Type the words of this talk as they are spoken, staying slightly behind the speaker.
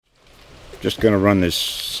Just going to run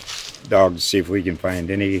this dog to see if we can find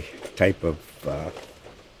any type of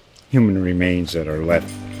human remains that are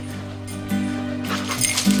left.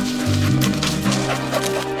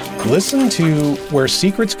 Listen to Where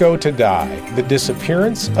Secrets Go to Die, The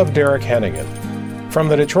Disappearance of Derek Hennigan. From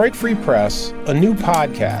the Detroit Free Press, a new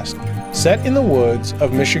podcast set in the woods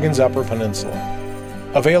of Michigan's Upper Peninsula.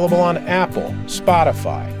 Available on Apple,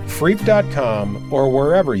 Spotify, Freep.com, or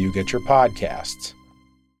wherever you get your podcasts.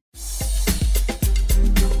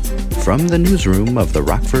 From the newsroom of the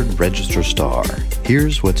Rockford Register-Star,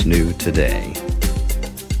 here's what's new today.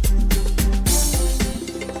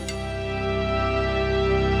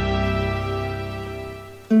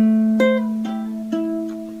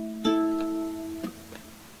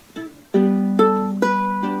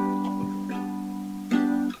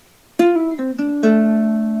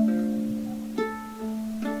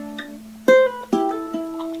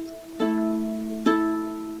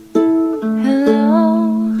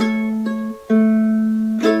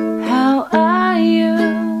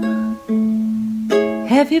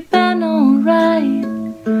 Have you been alright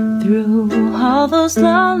through all those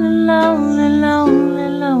lonely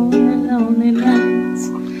nights?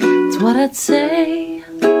 It's what I'd say.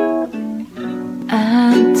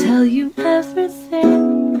 I'd tell you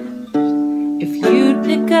everything if you'd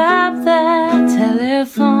pick up that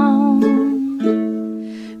telephone.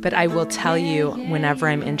 But I will tell you, whenever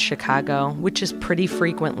I'm in Chicago, which is pretty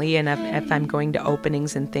frequently, and if I'm going to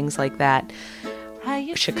openings and things like that,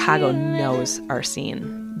 Chicago knows our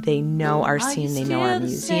scene. They know our scene. They know our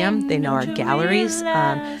museum. They know our galleries.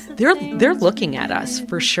 They're looking at us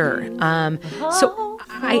for sure. So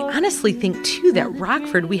I honestly think too that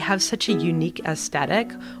Rockford, we have such a unique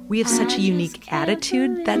aesthetic. We have such a unique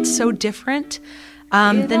attitude that's so different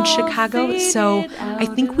than Chicago. So I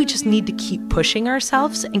think we just need to keep pushing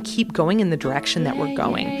ourselves and keep going in the direction that we're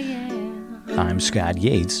going. I'm Scott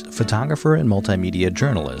Yates, photographer and multimedia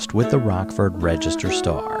journalist with the Rockford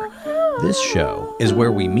Register-Star. This show is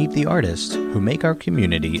where we meet the artists who make our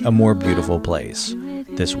community a more beautiful place.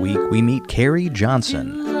 This week, we meet Carrie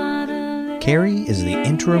Johnson. Carrie is the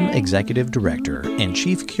interim executive director and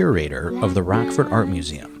chief curator of the Rockford Art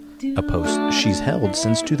Museum, a post she's held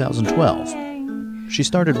since 2012. She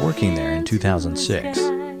started working there in 2006.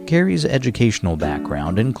 Carrie's educational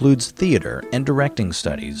background includes theater and directing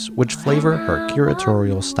studies, which flavor her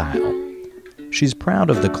curatorial style. She's proud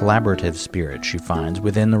of the collaborative spirit she finds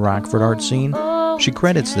within the Rockford art scene. She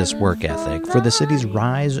credits this work ethic for the city's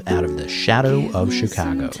rise out of the shadow of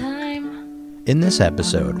Chicago. In this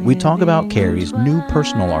episode, we talk about Carrie's new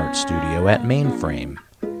personal art studio at Mainframe,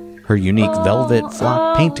 her unique velvet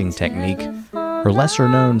flock painting technique, her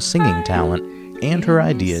lesser-known singing talent, and her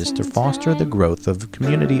ideas to foster the growth of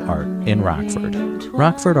community art in Rockford.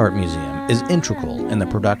 Rockford Art Museum is integral in the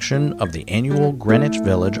production of the annual Greenwich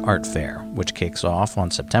Village Art Fair, which kicks off on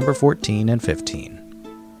September 14 and 15.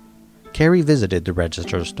 Carrie visited the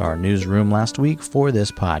Register-Star newsroom last week for this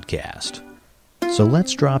podcast. So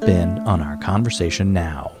let's drop in on our conversation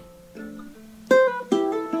now.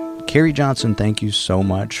 Carrie Johnson, thank you so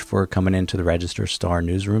much for coming into the Register-Star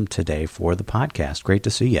newsroom today for the podcast. Great to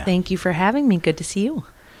see you. Thank you for having me. Good to see you.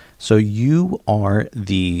 So you are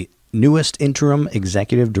the newest interim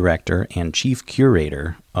executive director and chief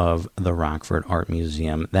curator of the Rockford Art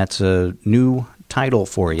Museum. That's a new title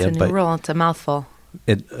for you. It's a new role. It's a mouthful.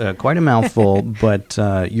 Quite a mouthful, but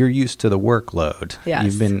you're used to the workload. Yes.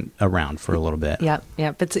 You've been around for a little bit. Yep.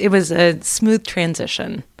 It was a smooth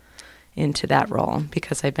transition into that role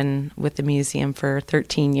because I've been with the museum for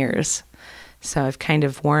 13 years. So I've kind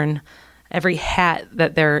of worn every hat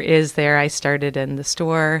that there is there. I started in the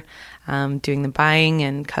store doing the buying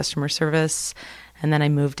and customer service, and then I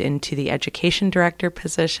moved into the education director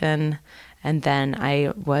position, and then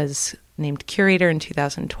I was named curator in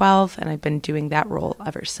 2012, and I've been doing that role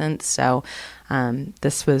ever since. So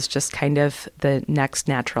this was just kind of the next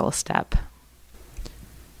natural step.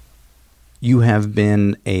 You have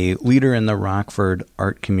been a leader in the Rockford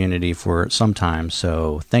art community for some time,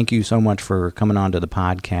 so thank you so much for coming on to the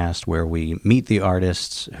podcast where we meet the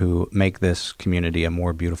artists who make this community a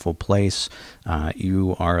more beautiful place.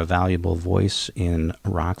 You are a valuable voice in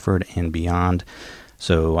Rockford and beyond,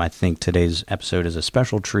 so I think today's episode is a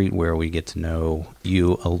special treat where we get to know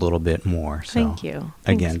you a little bit more. So, thank you.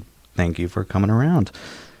 Again, thank you for coming around.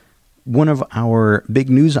 One of our big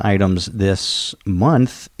news items this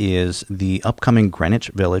month is the upcoming Greenwich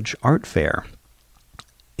Village Art Fair.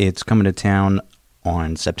 It's coming to town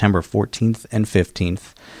on September 14th and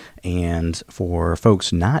 15th, and for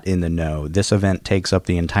folks not in the know, this event takes up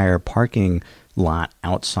the entire parking lot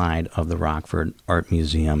outside of the Rockford Art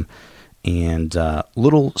Museum. And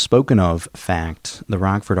little spoken of fact, the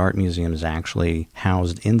Rockford Art Museum is actually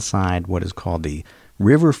housed inside what is called the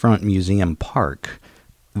Riverfront Museum Park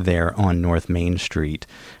there on North Main Street,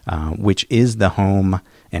 which is the home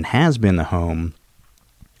and has been the home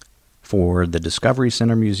for the Discovery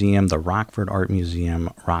Center Museum, the Rockford Art Museum,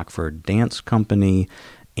 Rockford Dance Company,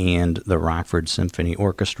 and the Rockford Symphony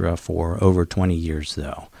Orchestra for over 20 years,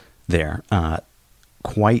 though. There.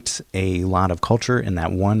 Quite a lot of culture in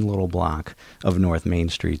that one little block of North Main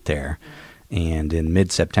Street there. And in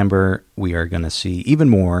mid-September, we are going to see even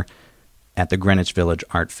more at the Greenwich Village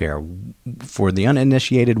Art Fair. For the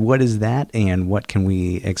uninitiated, what is that, and what can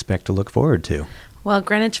we expect to look forward to? Well,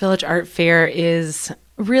 Greenwich Village Art Fair is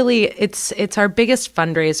really, it's our biggest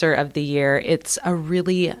fundraiser of the year. It's a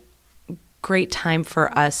really great time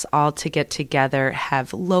for us all to get together,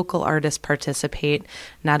 have local artists participate,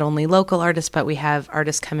 not only local artists, but we have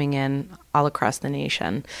artists coming in all across the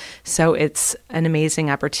nation. So it's an amazing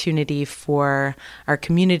opportunity for our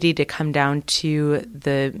community to come down to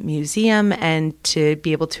the museum and to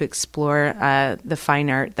be able to explore the fine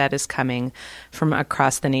art that is coming from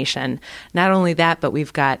across the nation. Not only that, but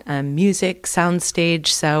we've got a music soundstage,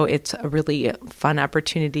 so it's a really fun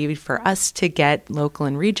opportunity for us to get local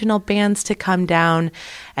and regional bands to come down.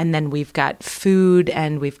 And then we've got food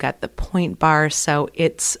and we've got the Point Bar, so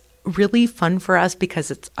it's really fun for us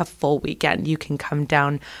because it's a full weekend. You can come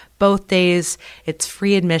down both days. It's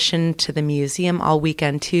free admission to the museum all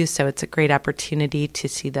weekend too, so it's a great opportunity to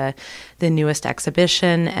see the newest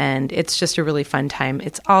exhibition, and it's just a really fun time.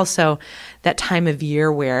 It's also that time of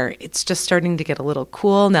year where it's just starting to get a little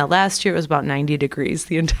cool. Now, last year it was about 90 degrees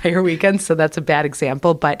the entire weekend, so that's a bad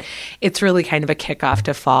example, but it's really kind of a kickoff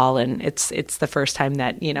to fall, and it's the first time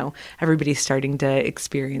that, you know, everybody's starting to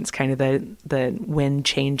experience kind of the wind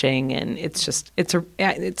changing, and it's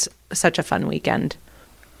such a fun weekend.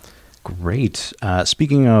 Great.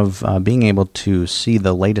 Speaking of being able to see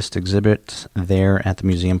the latest exhibit there at the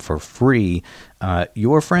museum for free,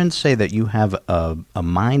 your friends say that you have a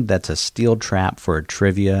mind that's a steel trap for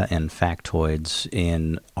trivia and factoids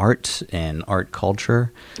in art and art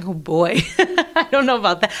culture. Oh, boy. I don't know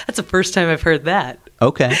about that. That's the first time I've heard that.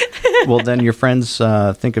 Okay. Well, then your friends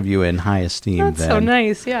think of you in high esteem. That's then. so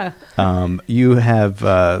nice, yeah. You have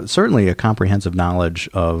certainly a comprehensive knowledge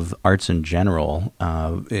of arts in general,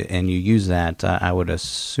 and you use that, I would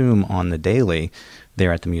assume, on the daily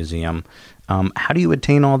there at the museum. How do you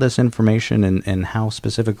attain all this information, and how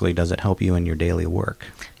specifically does it help you in your daily work?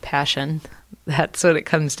 Passion. That's what it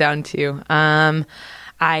comes down to.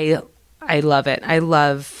 I love it. I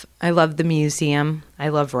love the museum. I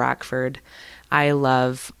love Rockford. I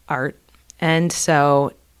love art. And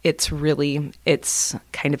so it's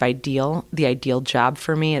kind of the ideal job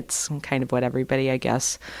for me. It's kind of what everybody, I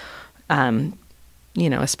guess,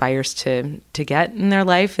 aspires to get in their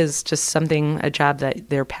life, is just a job that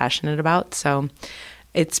they're passionate about. So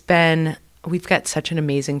we've got such an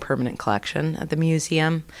amazing permanent collection at the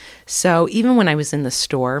museum. So even when I was in the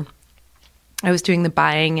store, I was doing the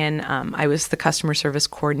buying, and I was the customer service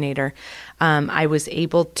coordinator. I was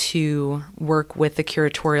able to work with the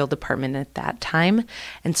curatorial department at that time,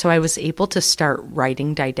 and so I was able to start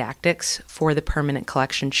writing didactics for the permanent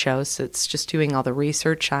collection shows. So it's just doing all the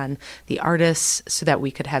research on the artists so that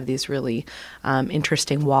we could have these really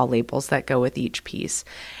interesting wall labels that go with each piece.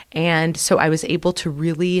 And so I was able to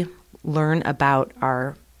really learn about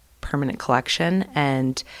our permanent collection,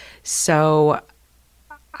 and so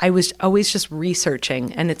I was always just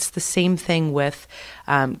researching, and it's the same thing with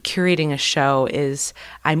curating a show. Is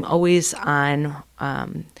I'm always on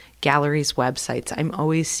galleries' websites. I'm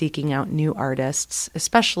always seeking out new artists,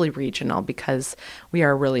 especially regional, because we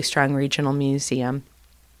are a really strong regional museum.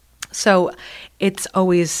 So it's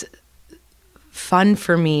always fun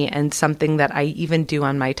for me, and something that I even do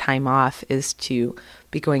on my time off is to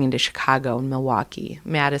be going into Chicago and Milwaukee,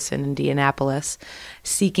 Madison, Indianapolis,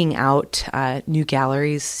 seeking out new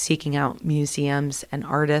galleries, seeking out museums and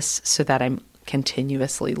artists, so that I'm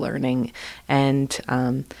continuously learning and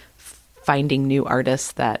finding new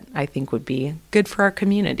artists that I think would be good for our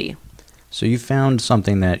community. So you found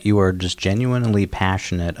something that you are just genuinely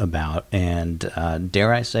passionate about, and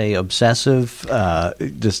dare I say, obsessive.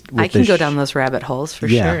 Just with I can go down those rabbit holes for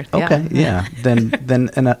sure. Okay. Yeah. Then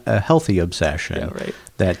a healthy obsession. Yeah, right.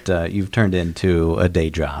 That you've turned into a day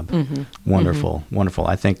job. Mm-hmm. Wonderful, mm-hmm. Wonderful.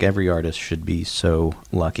 I think every artist should be so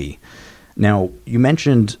lucky. Now, you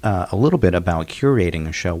mentioned a little bit about curating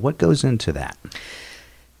a show. What goes into that?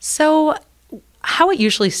 So, how it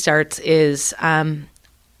usually starts is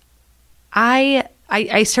I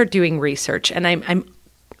start doing research, and I'm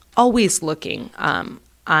always looking on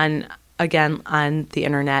the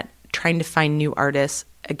internet, trying to find new artists.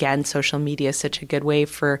 Again, social media is such a good way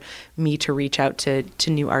for me to reach out to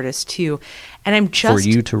new artists too. And I'm just... For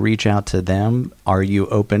you to reach out to them, are you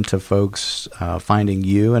open to folks finding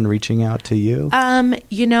you and reaching out to you? I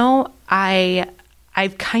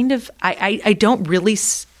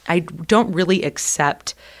don't really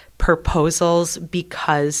accept proposals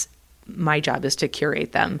because my job is to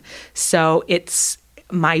curate them. So it's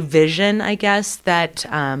my vision, I guess, that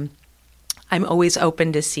I'm always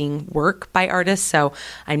open to seeing work by artists. So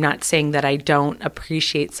I'm not saying that I don't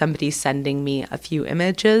appreciate somebody sending me a few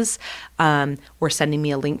images or sending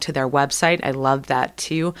me a link to their website. I love that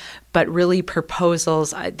too. But really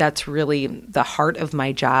proposals, that's really the heart of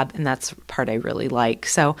my job, and that's the part I really like.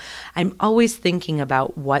 So I'm always thinking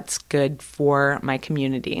about what's good for my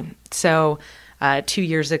community. So 2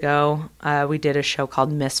 years ago, we did a show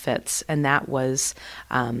called Misfits, and that was...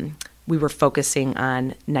 we were focusing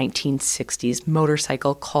on 1960s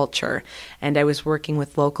motorcycle culture, and I was working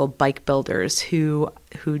with local bike builders who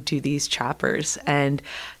do these choppers. And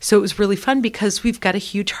so it was really fun because we've got a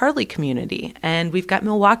huge Harley community, and we've got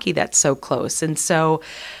Milwaukee that's so close. And so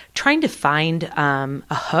trying to find a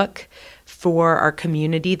hook for our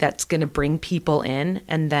community that's going to bring people in,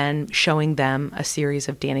 and then showing them a series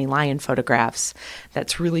of Danny Lyon photographs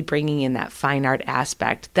that's really bringing in that fine art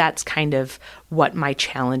aspect. That's kind of what my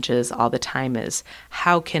challenge is all the time, is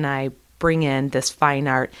how can I bring in this fine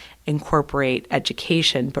art, incorporate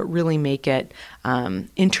education, but really make it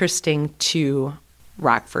interesting to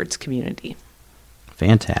Rockford's community.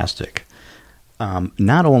 Fantastic.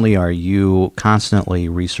 Not only are you constantly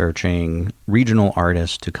researching regional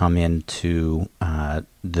artists to come into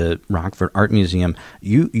the Rockford Art Museum,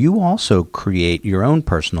 you also create your own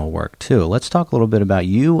personal work too. Let's talk a little bit about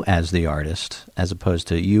you as the artist, as opposed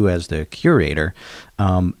to you as the curator.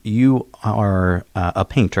 You are a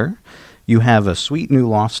painter. You have a sweet new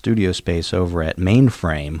loft studio space over at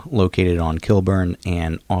Mainframe, located on Kilburn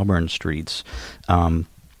and Auburn Streets.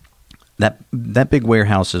 That big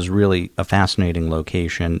warehouse is really a fascinating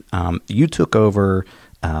location. You took over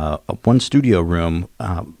one studio room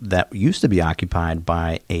that used to be occupied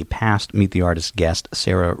by a past Meet the Artist guest,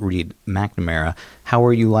 Sarah Reed McNamara. How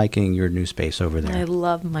are you liking your new space over there? I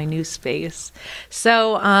love my new space.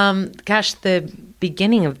 So, the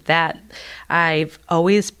beginning of that, I've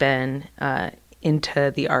always been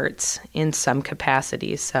into the arts in some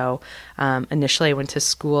capacity. So initially I went to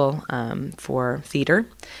school for theater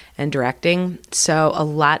and directing. So a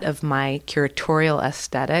lot of my curatorial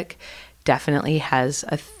aesthetic definitely has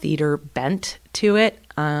a theater bent to it.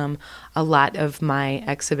 A lot of my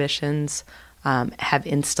exhibitions have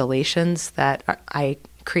installations that I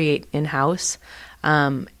create in-house.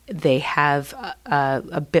 They have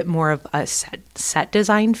a bit more of a set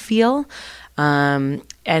design feel.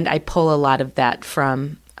 And I pull a lot of that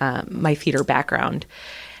from my theater background.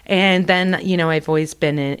 And then, I've always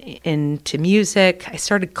been into music. I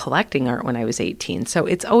started collecting art when I was 18. So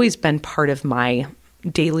it's always been part of my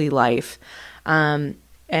daily life. But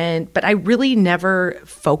I really never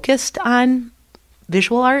focused on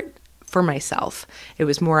visual art for myself. It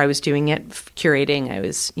was more I was doing it, curating. I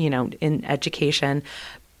was, in education.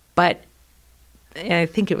 But I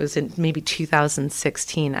think it was in maybe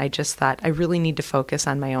 2016, I just thought I really need to focus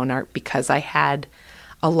on my own art because I had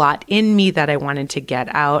a lot in me that I wanted to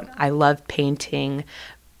get out. I love painting,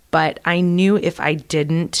 but I knew if I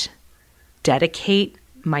didn't dedicate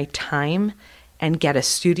my time and get a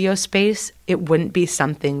studio space, it wouldn't be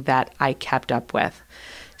something that I kept up with.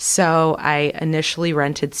 So I initially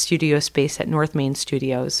rented studio space at North Main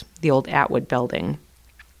Studios, the old Atwood building.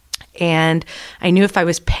 And I knew if I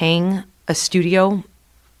was paying a studio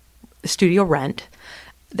rent,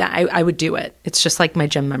 that I would do it. It's just like my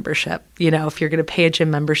gym membership. If you're going to pay a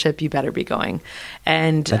gym membership, you better be going.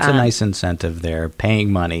 And that's a nice incentive there.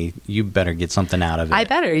 Paying money, you better get something out of it. I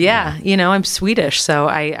better, yeah. I'm Swedish, so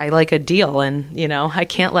I like a deal, and I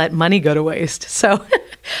can't let money go to waste. So,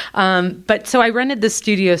 so I rented the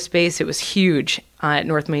studio space. It was huge at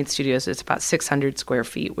North Main Studios. It's about 600 square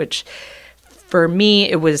feet, which for me,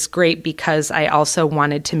 it was great because I also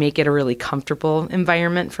wanted to make it a really comfortable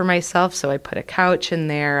environment for myself. So I put a couch in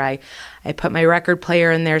there. I put my record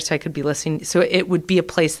player in there so I could be listening. So it would be a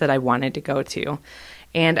place that I wanted to go to.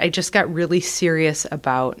 And I just got really serious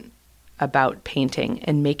about painting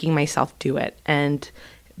and making myself do it. And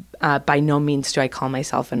by no means do I call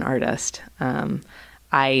myself an artist.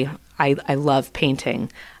 I love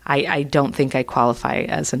painting. I don't think I qualify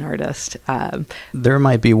as an artist. There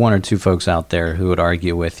might be one or two folks out there who would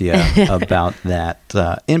argue with you about that.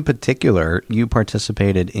 In particular, you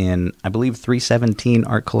participated in, I believe, 317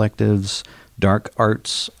 Art Collective's Dark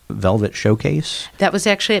Arts Velvet Showcase. That was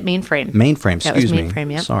actually at Mainframe. Excuse me.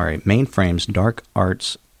 Mainframe, yep. Sorry. Mainframe's Dark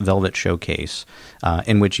Arts Velvet Showcase,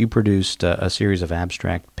 in which you produced a series of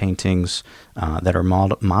abstract paintings that are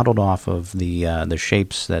modeled off of the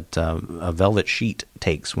shapes that a velvet sheet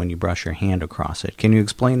takes when you brush your hand across it. Can you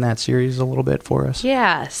explain that series a little bit for us?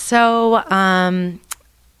 Yeah. So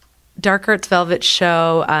Dark Arts Velvet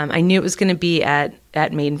Show, I knew it was going to be at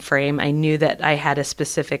Mainframe. I knew that I had a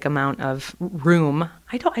specific amount of room.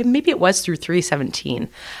 Maybe it was through 317,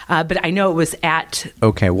 but I know it was at.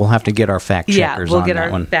 Okay, we'll have to get our fact checkers. Yeah, we'll on get that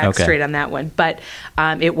our one. facts straight on that one. But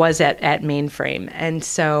it was at Mainframe, and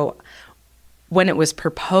so when it was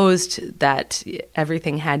proposed that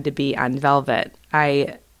everything had to be on velvet,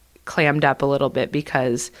 I clammed up a little bit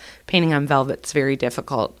because painting on velvet's very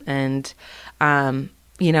difficult, and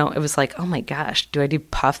it was like, oh my gosh, do I do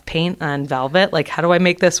puff paint on velvet? Like, how do I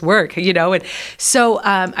make this work? And so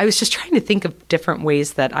I was just trying to think of different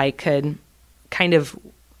ways that I could kind of,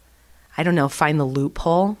 find the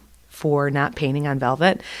loophole for not painting on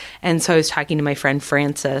velvet. And so I was talking to my friend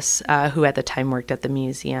Francis, who at the time worked at the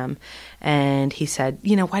museum, and he said,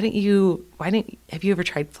 have you ever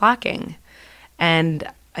tried flocking? And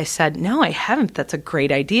I said, no, I haven't. That's a great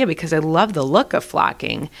idea because I love the look of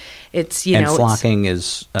flocking. It's, flocking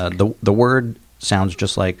is, the word sounds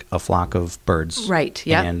just like a flock of birds. Right,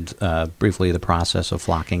 yeah. And briefly, the process of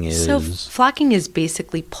flocking is... So flocking is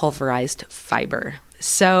basically pulverized fiber.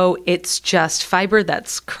 So it's just fiber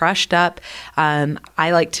that's crushed up.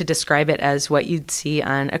 I like to describe it as what you'd see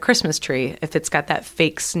on a Christmas tree. If it's got that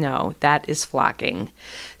fake snow, that is flocking.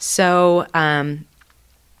 So...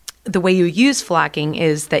 the way you use flocking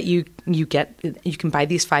is that you can buy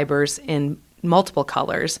these fibers in multiple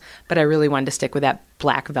colors, but I really wanted to stick with that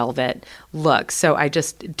black velvet look. So I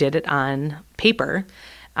just did it on paper,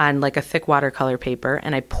 on like a thick watercolor paper,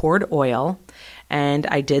 and I poured oil and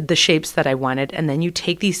I did the shapes that I wanted. And then you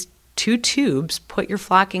take these 2 tubes, put your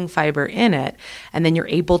flocking fiber in it, and then you're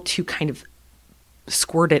able to kind of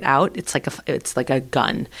squirt it out. It's like a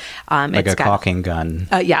gun, like a caulking gun.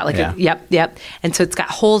 Yep. And so it's got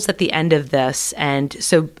holes at the end of this, and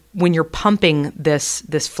so when you're pumping this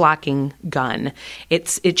flocking gun,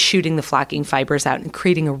 it's shooting the flocking fibers out and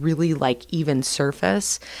creating a really like even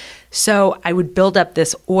surface. So I would build up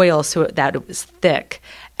this oil so that it was thick.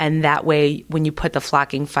 And that way, when you put the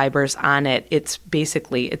flocking fibers on it, it's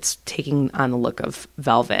taking on the look of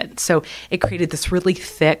velvet. So it created this really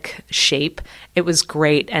thick shape. It was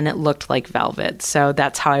great, and it looked like velvet. So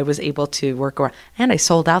that's how I was able to work around. And I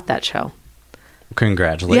sold out that show.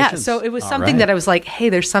 Congratulations. Yeah, so it was something that I was like, hey,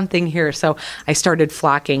 there's something here. So I started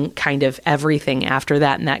flocking kind of everything after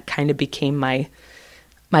that, and that kind of became my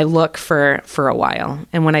look for a while.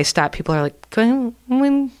 And when I stopped, people are like, when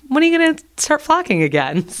are you going to start flocking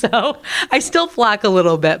again? So I still flock a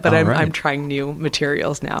little bit, but I'm trying new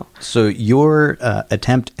materials now. So your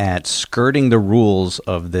attempt at skirting the rules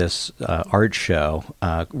of this art show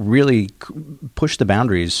really pushed the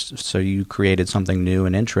boundaries, so you created something new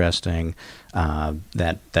and interesting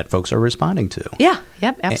that folks are responding to. Yeah,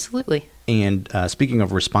 yep, absolutely. And speaking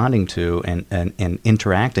of responding to and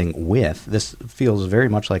interacting with, this feels very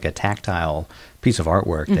much like a tactile piece of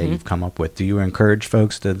artwork that you've come up with. Do you encourage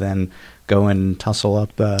folks to then go and tussle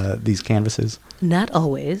up these canvases? Not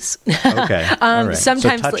always. Okay. All right.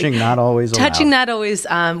 Sometimes so touching not always allowed. Touching not always.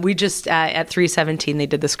 We just, at 317, they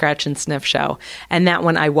did the scratch and sniff show. And that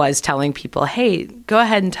one I was telling people, hey, go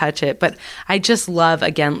ahead and touch it. But I just love,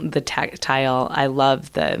 again, the tactile. I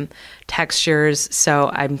love the textures. So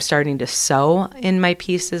I'm starting to sew in my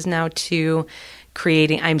pieces now too.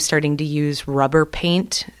 I'm starting to use rubber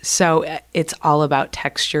paint. So it's all about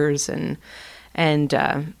textures and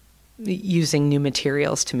using new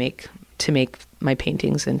materials to make my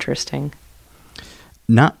paintings interesting.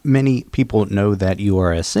 Not many people know that you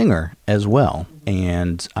are a singer as well.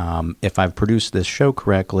 And if I've produced this show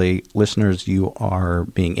correctly, listeners, you are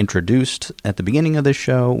being introduced at the beginning of this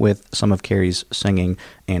show with some of Carrie's singing,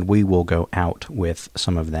 and we will go out with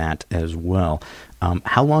some of that as well.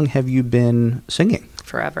 How long have you been singing?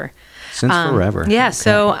 Forever. Since forever. Yeah, Okay.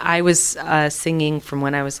 So I was singing from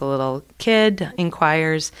when I was a little kid in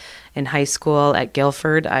choirs. In high school at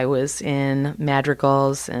Guilford, I was in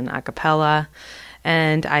madrigals and a cappella,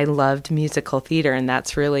 and I loved musical theater, and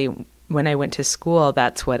that's really, when I went to school,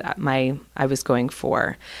 that's what I was going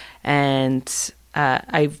for. And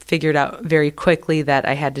I figured out very quickly that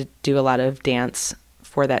I had to do a lot of dance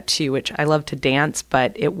before that too, which I love to dance,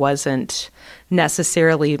 but it wasn't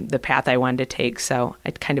necessarily the path I wanted to take. So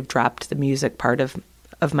I kind of dropped the music part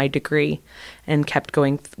of my degree and kept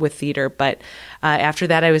going with theater. But after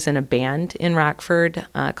that, I was in a band in Rockford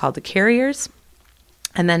called the Carriers.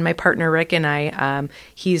 And then my partner, Rick, and I,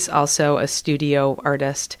 he's also a studio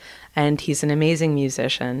artist, and he's an amazing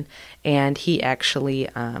musician. And he actually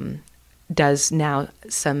does now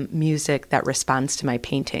some music that responds to my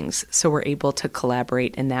paintings. So we're able to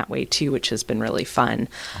collaborate in that way, too, which has been really fun.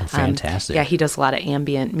 Oh, fantastic. Yeah, he does a lot of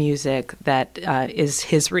ambient music that is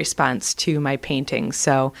his response to my paintings.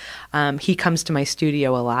 So he comes to my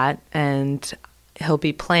studio a lot, and he'll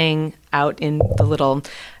be playing out in the little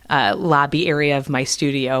lobby area of my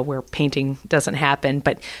studio where painting doesn't happen,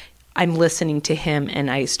 but I'm listening to him and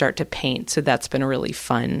I start to paint. So that's been a really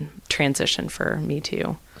fun transition for me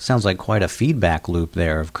too. Sounds like quite a feedback loop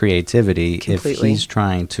there of creativity. Completely. If he's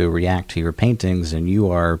trying to react to your paintings and you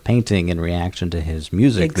are painting in reaction to his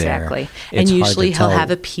music exactly. there. And it's usually hard to he'll tell.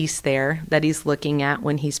 have a piece there that he's looking at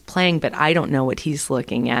when he's playing, but I don't know what he's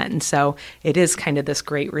looking at. And so it is kind of this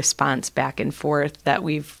great response back and forth that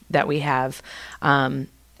we have.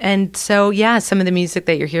 And so, yeah, some of the music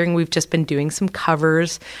that you're hearing, we've just been doing some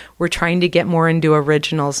covers. We're trying to get more into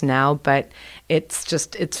originals now, but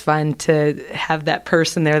it's fun to have that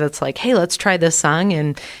person there that's like, hey, let's try this song.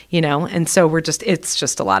 And, and so it's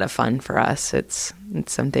just a lot of fun for us. It's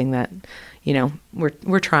something that,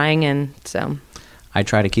 we're trying. And so I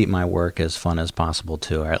try to keep my work as fun as possible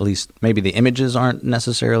too, or at least maybe the images aren't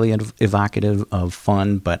necessarily evocative of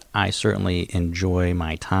fun, but I certainly enjoy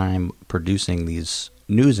my time producing these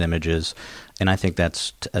news images, and I think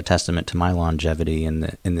that's a testament to my longevity in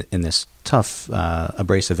this tough,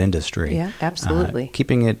 abrasive industry. Yeah, absolutely.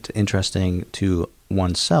 Keeping it interesting to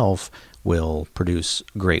oneself will produce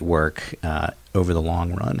great work over the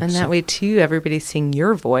long run. And that way, too, everybody's seeing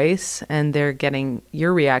your voice, and they're getting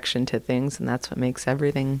your reaction to things, and that's what makes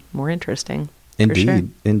everything more interesting. Indeed, sure.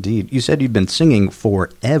 Indeed. You said you've been singing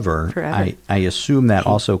forever. Forever. I assume that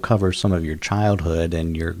also covers some of your childhood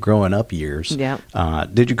and your growing up years. Yeah.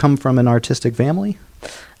 Did you come from an artistic family?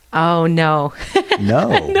 Oh, no.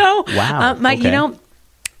 No. No. Wow. Okay.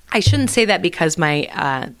 I shouldn't say that because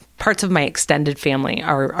my parts of my extended family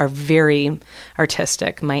are very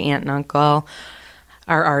artistic. My aunt and uncle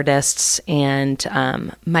are artists, and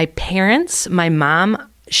my parents, my mom,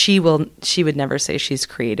 she would never say she's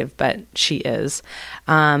creative, but she is.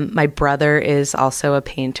 My brother is also a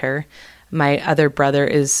painter. My other brother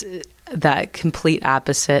is the complete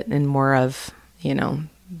opposite and more of,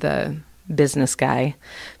 the business guy.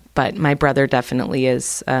 But my brother definitely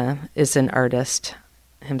is an artist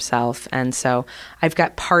himself. And so I've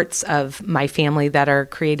got parts of my family that are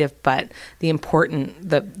creative, but the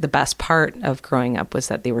best part of growing up was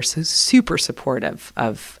that they were so super supportive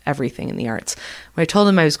of everything in the arts. When I told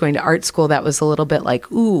them I was going to art school, that was a little bit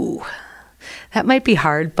like, ooh, that might be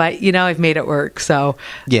hard, but I've made it work. So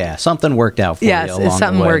yeah, something worked out for you along the way. Yes,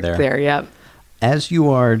 something worked there. Yep. As you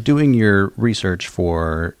are doing your research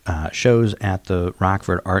for shows at the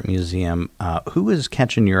Rockford Art Museum, who is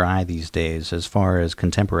catching your eye these days as far as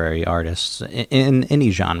contemporary artists in any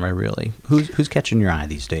genre, really? Who's catching your eye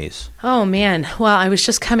these days? Oh, man. Well, I was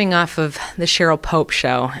just coming off of the Cheryl Pope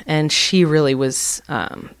show, and she really was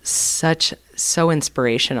so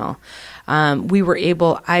inspirational.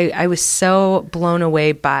 I was so blown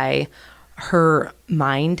away by her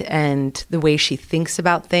mind and the way she thinks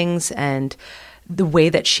about things and the way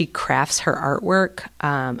that she crafts her artwork.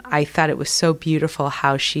 I thought it was so beautiful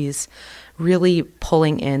how she's really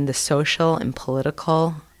pulling in the social and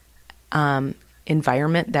political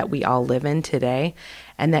environment that we all live in today,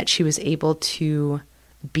 and that she was able to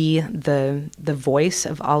be the voice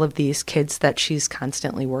of all of these kids that she's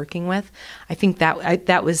constantly working with. I think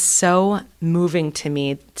that was so moving to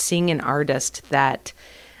me, seeing an artist that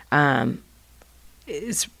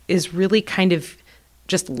is really kind of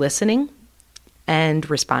just listening and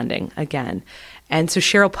responding again. And so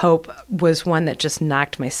Cheryl Pope was one that just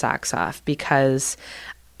knocked my socks off because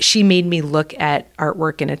she made me look at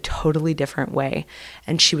artwork in a totally different way.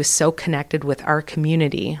 And she was so connected with our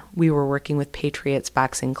community. We were working with Patriots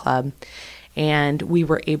Boxing Club, and we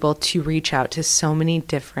were able to reach out to so many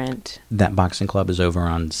different... That boxing club is over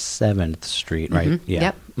on 7th Street, right? Mm-hmm. Yeah.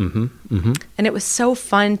 Yep. Mm-hmm. Mm-hmm. And it was so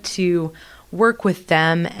fun to work with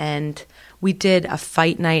them, and we did a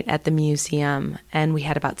fight night at the museum, and we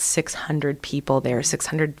had about 600 people there,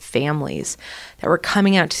 600 families that were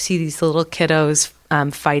coming out to see these little kiddos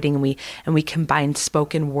fighting, and we combined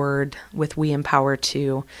spoken word with We Empower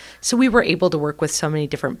Too. So we were able to work with so many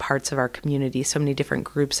different parts of our community, so many different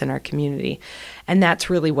groups in our community, and that's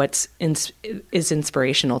really what's is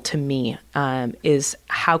inspirational to me. Is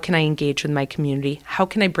how can I engage with my community? How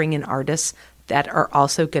can I bring in artists that are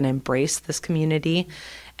also going to embrace this community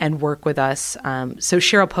and work with us? So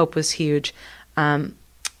Cheryl Pope was huge.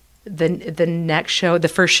 The next show, the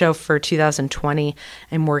first show for 2020,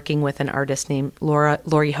 I'm working with an artist named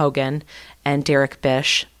Lori Hogan and Derek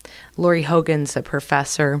Bish. Lori Hogan's a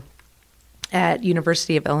professor at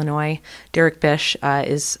University of Illinois. Derek Bish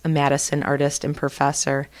is a Madison artist and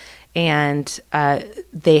professor, and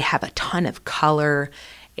they have a ton of color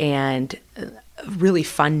and really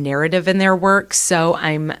fun narrative in their work. So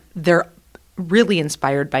they're really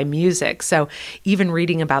inspired by music. So even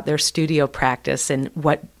reading about their studio practice and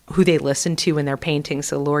who they listen to in their paintings.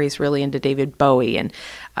 So Lori's really into David Bowie, and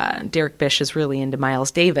Derek Bish is really into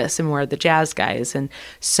Miles Davis and more of the jazz guys. And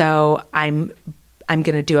so I'm going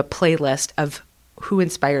to do a playlist of who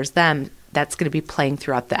inspires them. That's going to be playing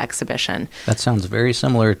throughout the exhibition. That sounds very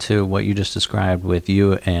similar to what you just described with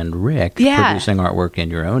you and Rick producing artwork in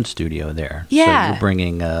your own studio there. Yeah. So you're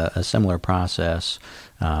bringing a similar process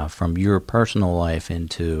from your personal life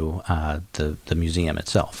into the museum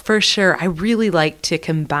itself. For sure. I really like to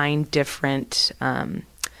combine different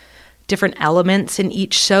elements in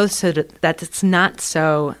each show so that it's not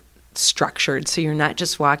so structured. So you're not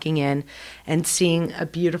just walking in and seeing a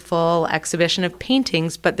beautiful exhibition of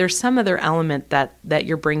paintings, but there's some other element that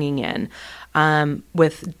you're bringing in.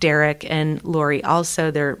 With Derek and Lori also,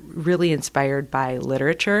 they're really inspired by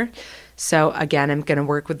literature. So again, I'm going to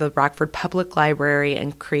work with the Rockford Public Library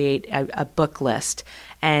and create a book list,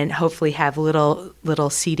 and hopefully have little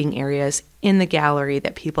seating areas in the gallery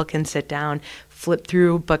that people can sit down, flip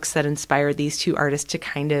through books that inspire these two artists to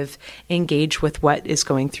kind of engage with what is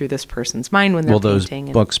going through this person's mind when they're painting.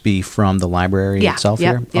 Will those books be from the library itself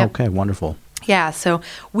here? Yep. Okay, wonderful. Yeah, so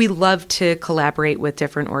we love to collaborate with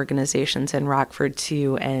different organizations in Rockford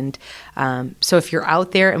too, and so if you're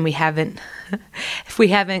out there and if we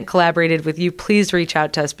haven't collaborated with you, please reach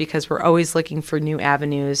out to us, because we're always looking for new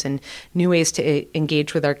avenues and new ways to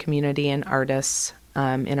engage with our community and artists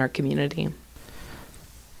in our community.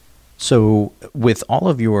 So with all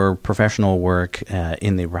of your professional work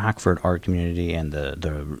in the Rockford art community and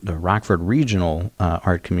the Rockford regional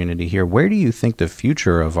art community here, where do you think the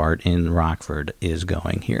future of art in Rockford is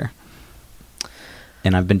going here?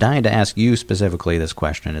 And I've been dying to ask you specifically this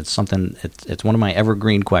question. It's one of my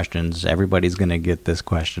evergreen questions. Everybody's going to get this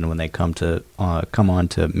question when they come on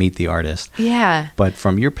to meet the artist. Yeah. But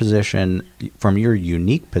from your position, from your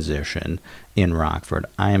unique position in Rockford,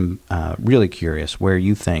 I'm really curious where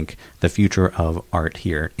you think the future of art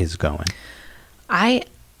here is going.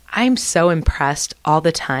 I'm so impressed all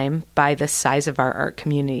the time by the size of our art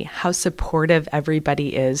community, how supportive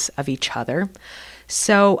everybody is of each other.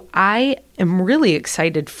 So I am really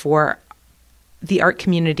excited for the art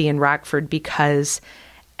community in Rockford, because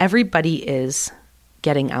everybody is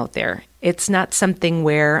getting out there. It's not something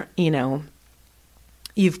where,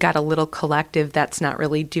 you've got a little collective that's not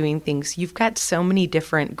really doing things. You've got so many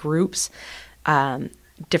different groups,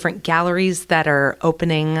 different galleries that are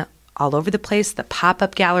opening all over the place. The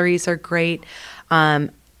pop-up galleries are great.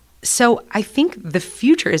 So I think the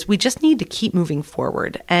future is we just need to keep moving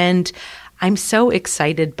forward. And I'm so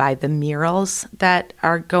excited by the murals that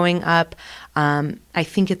are going up. I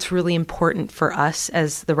think it's really important for us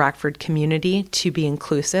as the Rockford community to be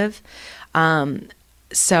inclusive.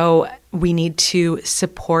 So we need to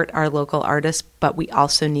support our local artists, but we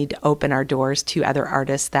also need to open our doors to other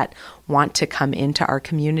artists that want to come into our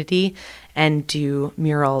community and do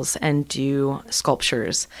murals and do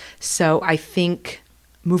sculptures. So I think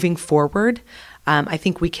moving forward, I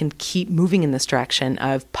think we can keep moving in this direction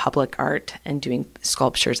of public art and doing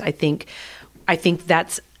sculptures. I think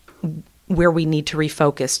that's where we need to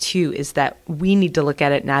refocus too, is that we need to look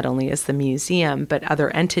at it not only as the museum, but other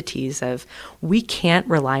entities of, we can't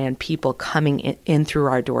rely on people coming in through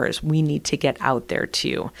our doors. We need to get out there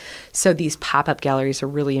too. So these pop-up galleries are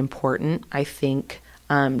really important. I think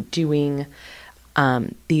doing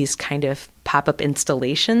these kind of pop-up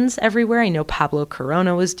installations everywhere. I know Pablo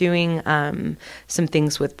Corona was doing some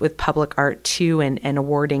things with public art too, and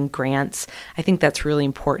awarding grants. I think that's really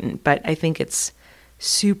important, but I think it's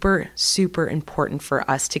super, super important for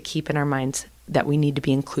us to keep in our minds that we need to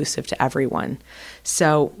be inclusive to everyone.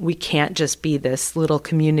 So we can't just be this little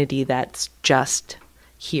community that's just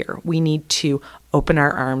here. We need to open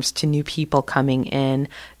our arms to new people coming in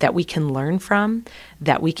that we can learn from,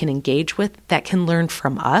 that we can engage with, that can learn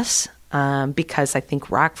from us. because I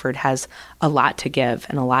think Rockford has a lot to give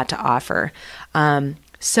and a lot to offer.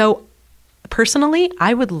 So personally,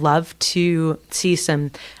 I would love to see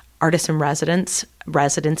some artists in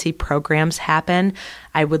residency programs happen.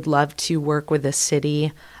 I would love to work with the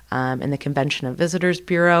city and the Convention and Visitors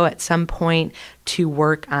Bureau at some point to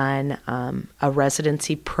work on a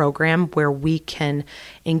residency program where we can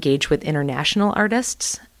engage with international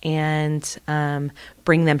artists and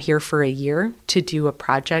bring them here for a year to do a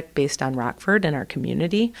project based on Rockford and our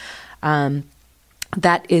community.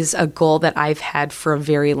 That is a goal that I've had for a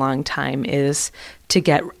very long time, is to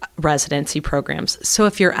get residency programs. So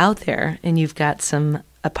if you're out there and you've got some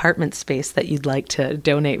apartment space that you'd like to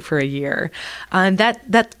donate for a year,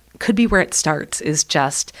 that could be where it starts, is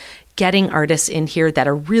just getting artists in here that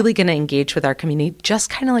are really going to engage with our community, just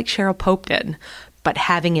kind of like Cheryl Pope did, but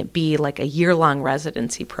having it be like a year-long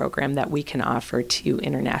residency program that we can offer to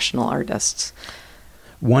international artists.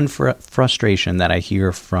 One frustration that I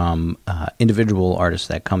hear from individual artists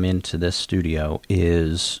that come into this studio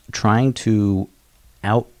is trying to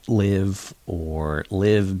outlive or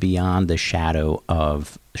live beyond the shadow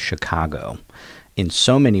of Chicago. In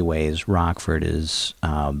so many ways, Rockford is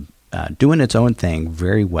doing its own thing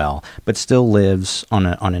very well, but still lives on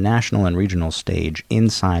a national and regional stage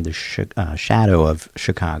inside the shadow of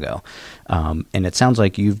Chicago. And it sounds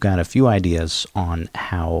like you've got a few ideas on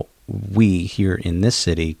how we here in this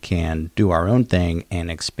city can do our own thing and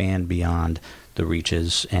expand beyond the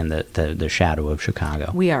reaches and the shadow of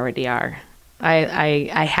Chicago. We already are.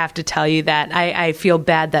 I have to tell you that. I feel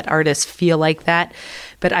bad that artists feel like that,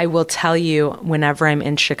 but I will tell you, whenever I'm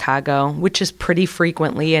in Chicago, which is pretty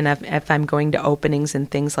frequently, and if I'm going to openings and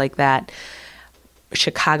things like that,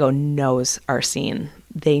 Chicago knows our scene.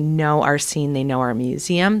 They know our scene. They know our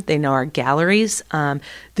museum. They know our galleries.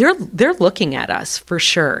 They're looking at us for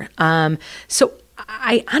sure. So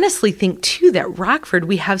I honestly think too that Rockford,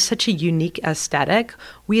 we have such a unique aesthetic.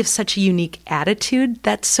 We have such a unique attitude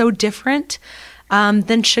that's so different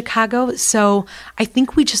than Chicago. So I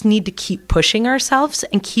think we just need to keep pushing ourselves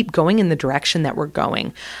and keep going in the direction that we're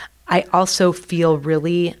going. I also feel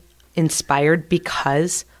really inspired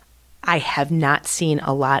because I have not seen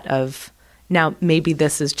a lot of, now maybe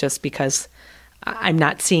this is just because I'm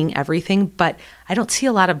not seeing everything, but I don't see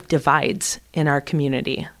a lot of divides in our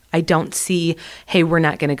community. I don't see, hey, we're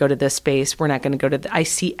not going to go to this space. We're not going to go to I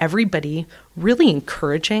see everybody really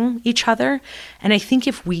encouraging each other. And I think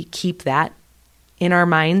if we keep that in our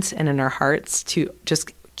minds and in our hearts to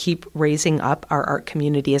just keep raising up our art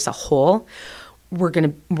community as a whole, we're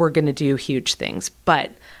going to do huge things.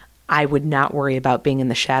 But I would not worry about being in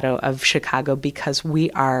the shadow of Chicago because we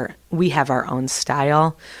have our own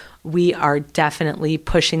style. We are definitely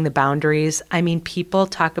pushing the boundaries. I mean, people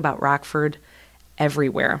talk about Rockford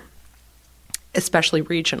everywhere, especially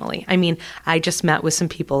regionally. I mean, I just met with some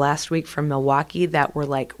people last week from Milwaukee that were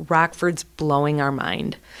like, Rockford's blowing our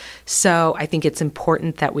mind. So I think it's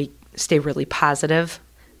important that we stay really positive,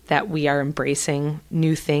 that we are embracing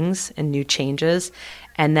new things and new changes,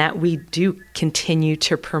 and that we do continue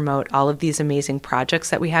to promote all of these amazing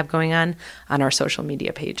projects that we have going on our social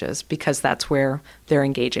media pages, because that's where they're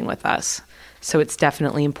engaging with us. So it's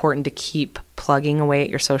definitely important to keep plugging away at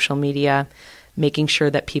your social media, making sure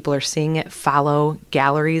that people are seeing it. Follow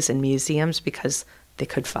galleries and museums because they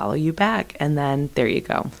could follow you back, and then there you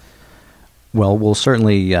go. Well, we'll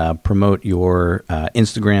certainly promote your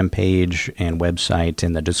Instagram page and website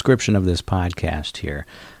in the description of this podcast here.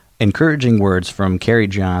 Encouraging words from Carrie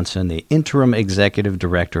Johnson, the Interim Executive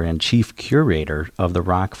Director and Chief Curator of the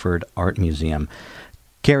Rockford Art Museum.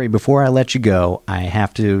 Carrie, before I let you go, I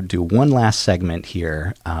have to do one last segment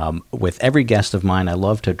here. With every guest of mine, I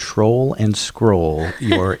love to troll and scroll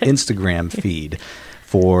your Instagram feed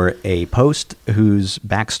for a post whose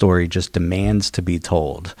backstory just demands to be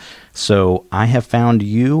told. So I have found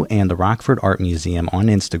you and the Rockford Art Museum on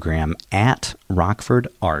Instagram at Rockford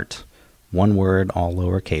Art, one word, all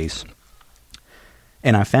lowercase.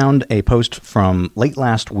 And I found a post from late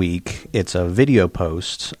last week. It's a video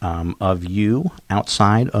post of you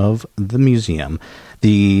outside of the museum.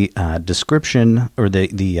 The description, or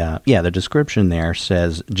the description there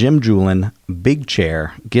says, Jim Julin, big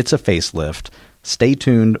chair, gets a facelift. Stay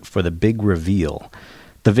tuned for the big reveal.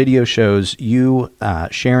 The video shows you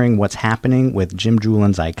sharing what's happening with Jim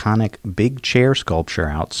Julin's iconic big chair sculpture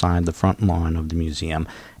outside the front lawn of the museum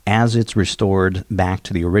as it's restored back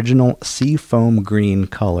to the original seafoam green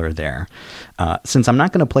color there. Since I'm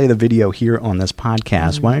not going to play the video here on this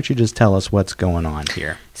podcast, why don't you just tell us what's going on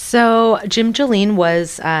here? So Jim Julin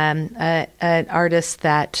was an artist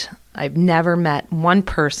that I've never met one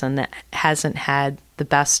person that hasn't had the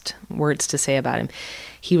best words to say about him.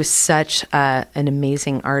 he was such an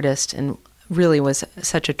amazing artist and really was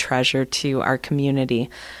such a treasure to our community.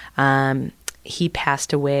 He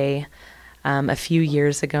passed away a few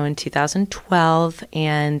years ago in 2012.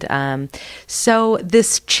 And so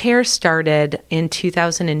this chair started in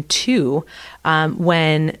 2002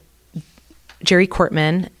 when Jerry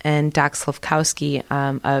Kortman and Doc Slavkowski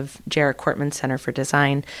of J.R. Kortman Center for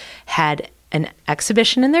Design had an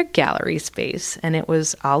exhibition in their gallery space, and it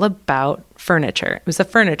was all about furniture. It was a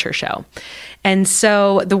furniture show. And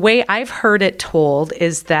so the way I've heard it told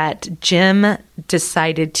is that Jim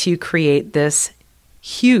decided to create this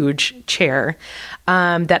huge chair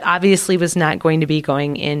that obviously was not going to be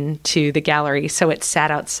going into the gallery. So it sat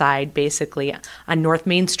outside basically on North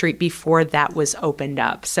Main Street before that was opened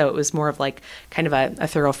up. So it was more of like kind of a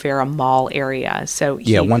thoroughfare, a mall area. So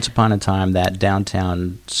once upon a time, that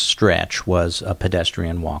downtown stretch was a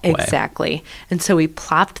pedestrian walkway. Exactly. And so we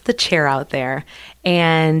plopped the chair out there,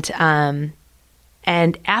 and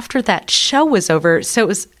after that show was over, so it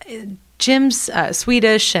was Jim's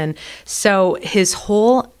Swedish, and so his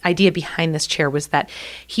whole idea behind this chair was that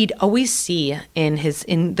he'd always see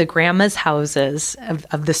in the grandma's houses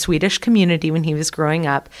of the Swedish community when he was growing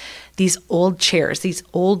up, these old chairs, these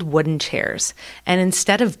old wooden chairs. And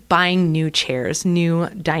instead of buying new chairs, new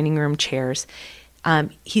dining room chairs,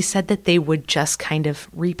 he said that they would just kind of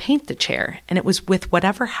repaint the chair, and it was with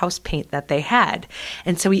whatever house paint that they had.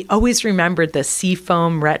 And so he always remembered the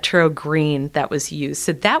seafoam retro green that was used.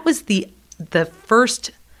 So that was the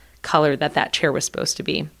first color that chair was supposed to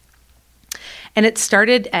be. And it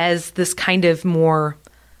started as this kind of more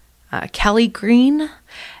Kelly green,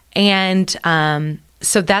 and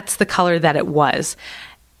so that's the color that it was.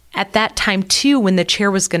 At that time, too, when the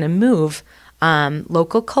chair was going to move,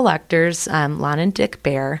 local collectors, Lon and Dick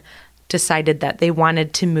Bear, decided that they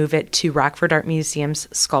wanted to move it to Rockford Art Museum's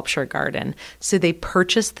sculpture garden. So they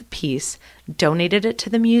purchased the piece, donated it to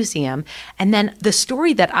the museum, and then the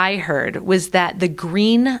story that I heard was that the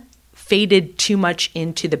green faded too much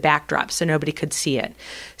into the backdrop so nobody could see it.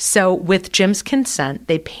 So with Jim's consent,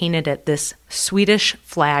 they painted it this Swedish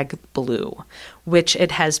flag blue, which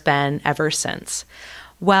it has been ever since.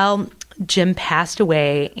 Well, Jim passed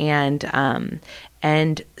away, and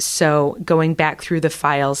so going back through the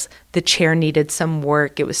files, the chair needed some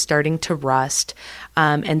work. It was starting to rust.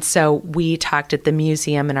 And so we talked at the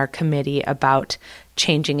museum and our committee about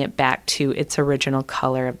changing it back to its original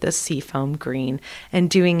color of the seafoam green and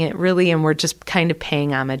doing it really, and we're just kind of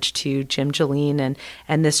paying homage to Jim Jeline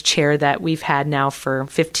and this chair that we've had now for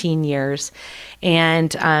 15 years.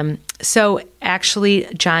 And so actually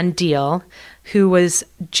John Deal, who was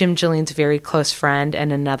Jim Jeline's very close friend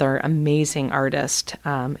and another amazing artist,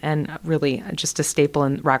 and really just a staple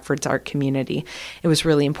in Rockford's art community, it was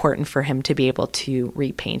really important for him to be able to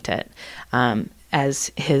repaint it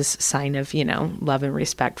as his sign of, love and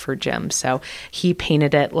respect for Jim. So he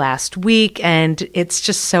painted it last week, and it's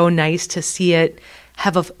just so nice to see it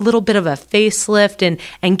have a little bit of a facelift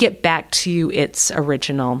and get back to its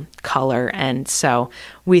original color. And so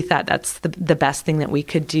we thought that's the best thing that we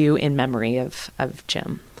could do in memory of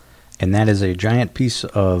Jim. And that is a giant piece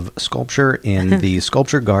of sculpture in the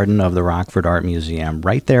sculpture garden of the Rockford Art Museum,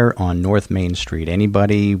 right there on North Main Street.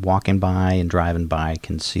 Anybody walking by and driving by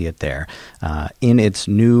can see it there in its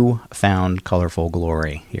new-found colorful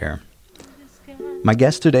glory here. My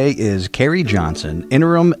guest today is Carrie Johnson,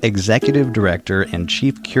 Interim Executive Director and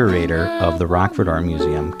Chief Curator of the Rockford Art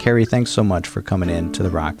Museum. Carrie, thanks so much for coming into the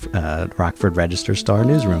Rockford Register-Star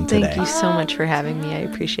newsroom today. Thank you so much for having me. I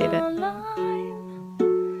appreciate it.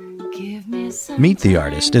 Meet the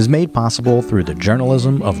Artist is made possible through the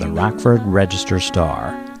journalism of the Rockford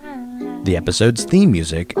Register-Star. The episode's theme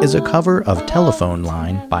music is a cover of Telephone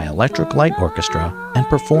Line by Electric Light Orchestra and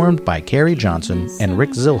performed by Carrie Johnson and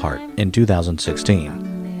Rick Zilhart in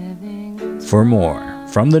 2016. For more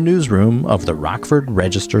from the newsroom of the Rockford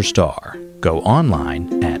Register-Star, go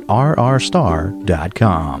online at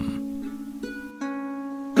rrstar.com.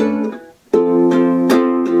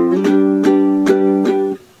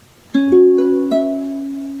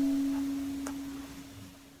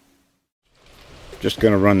 Just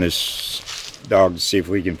going to run this dog to see if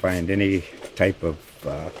we can find any type of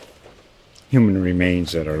human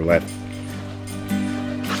remains that are left.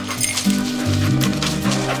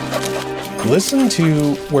 Listen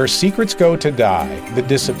to Where Secrets Go to Die, The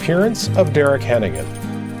Disappearance of Derek Hennigan.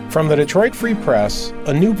 From the Detroit Free Press,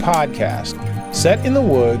 a new podcast set in the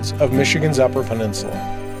woods of Michigan's Upper Peninsula.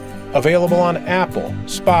 Available on Apple,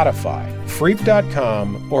 Spotify,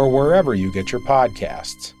 Freep.com, or wherever you get your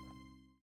podcasts.